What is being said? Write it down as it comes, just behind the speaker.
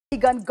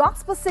Vegan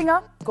gospel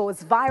singer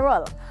goes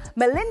viral.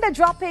 Melinda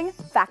dropping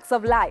facts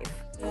of life.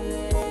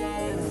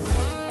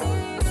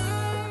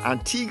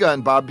 Antigua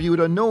and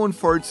Barbuda, known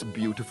for its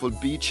beautiful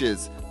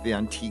beaches, the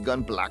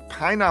Antiguan black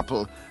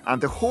pineapple,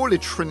 and the holy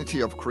trinity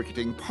of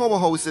cricketing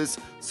powerhouses,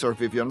 Sir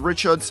Vivian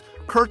Richards,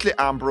 Curtly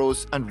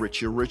Ambrose and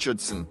Richie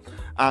Richardson.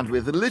 And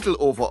with a little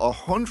over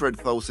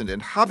 100,000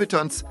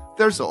 inhabitants,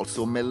 there's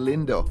also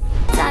Melinda.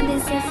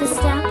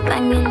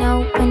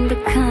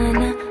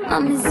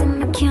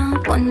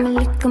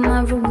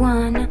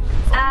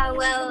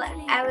 Well,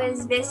 I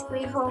was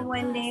basically home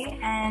one day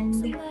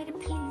and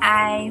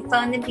I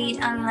found the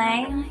beat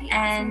online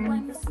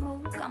and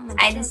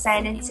I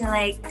decided to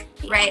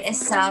write a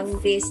song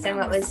based on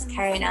what was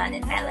carrying on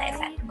in my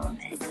life at the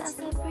moment.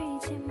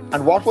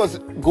 And what was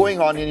going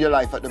on in your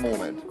life at the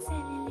moment?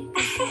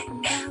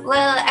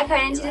 Well,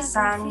 according to the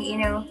song,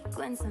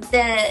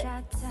 the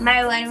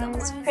marijuana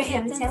was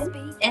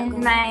prohibited in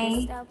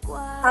my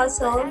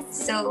household,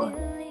 so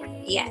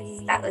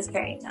yes, that was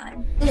carrying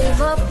on.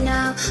 Live up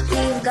now,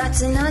 we've got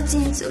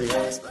nothing to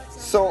lose.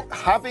 So,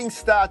 having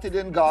started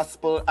in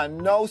gospel and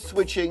now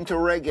switching to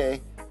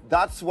reggae,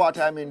 that's what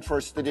I'm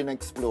interested in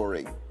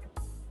exploring.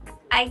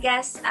 I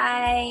guess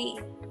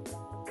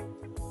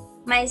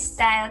my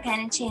style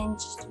kind of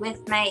changed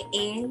with my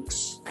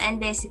age and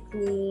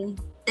basically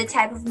the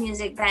type of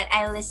music that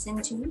I listen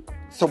to.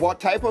 So what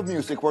type of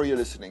music were you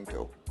listening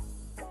to?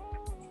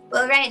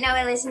 Well, right now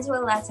I listen to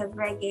a lot of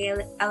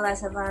reggae, a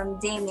lot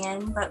of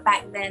Damien, but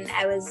back then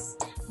I was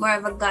more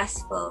of a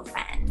gospel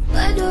fan.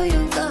 Where do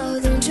you go?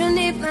 Don't you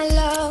need my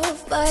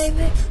love,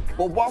 baby?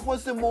 But what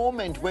was the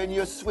moment when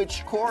you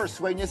switched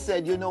course, when you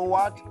said, you know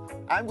what,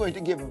 I'm going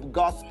to give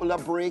gospel a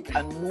break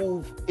and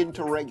move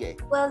into reggae?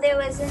 Well,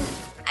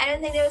 I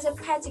don't think there was a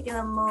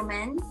particular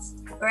moment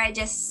where I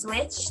just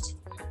switched.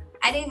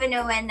 I don't even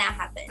know when that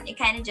happened. It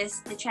kind of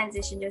the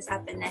transition just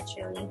happened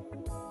naturally.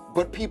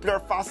 But people are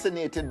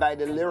fascinated by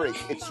the lyric.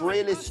 It's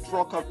really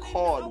struck a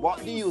chord.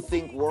 What do you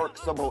think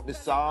works about the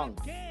song?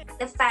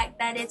 The fact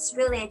that it's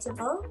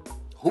relatable.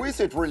 Who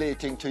is it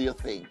relating to, you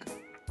think?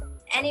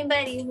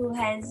 Anybody who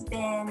has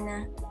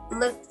been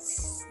looked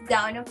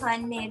down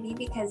upon maybe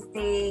because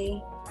they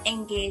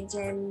engage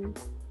in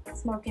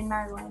smoking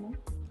marijuana.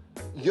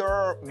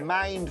 Your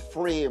mind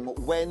frame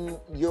when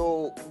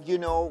you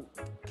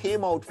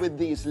came out with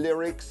these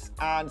lyrics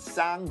and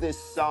sang this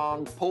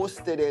song,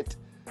 posted it,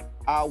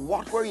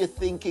 what were you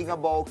thinking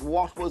about?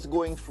 What was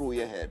going through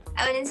your head?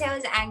 I wouldn't say I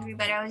was angry,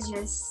 but I was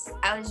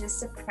just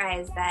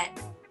surprised that,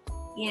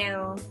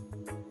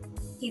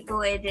 people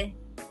would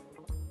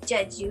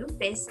judge you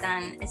based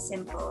on a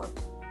simple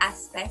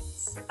aspect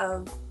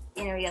of,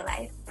 your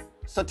life.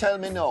 So tell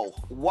me now,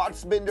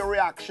 what's been the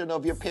reaction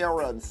of your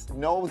parents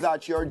now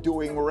that you're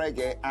doing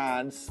reggae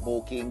and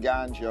smoking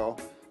ganja?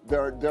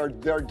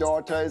 Their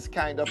daughter is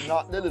kind of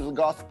not the little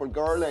gospel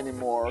girl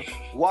anymore.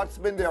 What's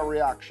been their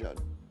reaction?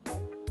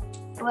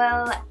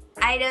 Well,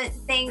 I don't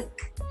think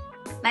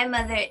my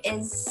mother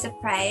is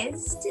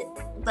surprised,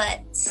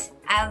 but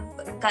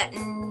I've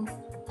gotten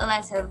a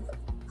lot of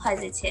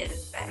positive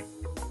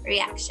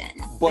reaction.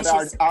 But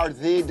are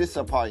they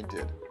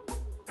disappointed?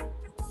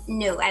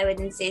 No, I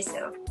wouldn't say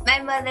so.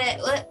 My mother,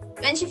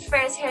 when she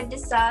first heard the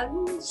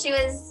song, she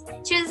was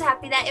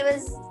happy that it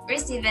was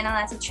receiving a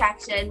lot of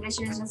traction, but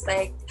she was just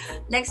like,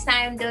 next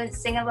time don't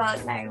sing about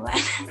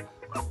marijuana.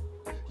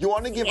 You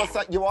want to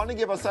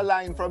give us a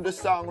line from the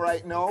song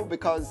right now,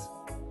 because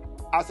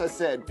as I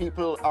said,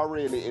 people are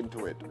really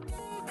into it.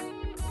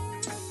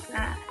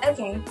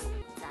 Okay.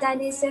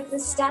 Daddy said to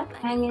stop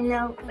hanging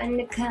out in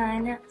the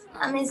corner.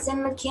 I'm in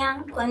my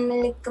camp when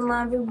me lick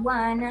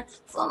marijuana.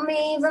 For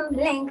me even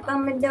blink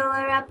on my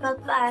door up a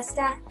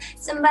pasta.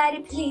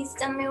 Somebody please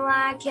tell me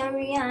why I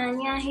carry on.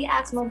 Yeah, he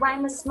asked me why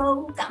I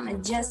smoke, I'ma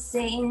just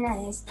say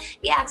nice.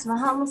 He asked me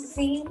how I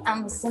feel,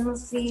 I'ma say me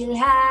feel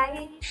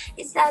high.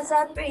 He starts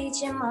up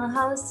preaching my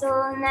house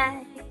all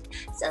night.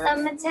 So let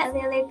me tell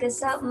you like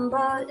something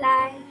about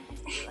life.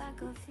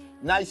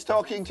 Nice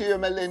talking to you,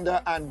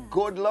 Melinda, and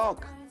good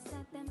luck.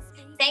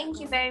 Thank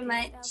you very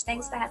much.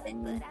 Thanks for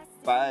having me.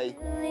 Bye.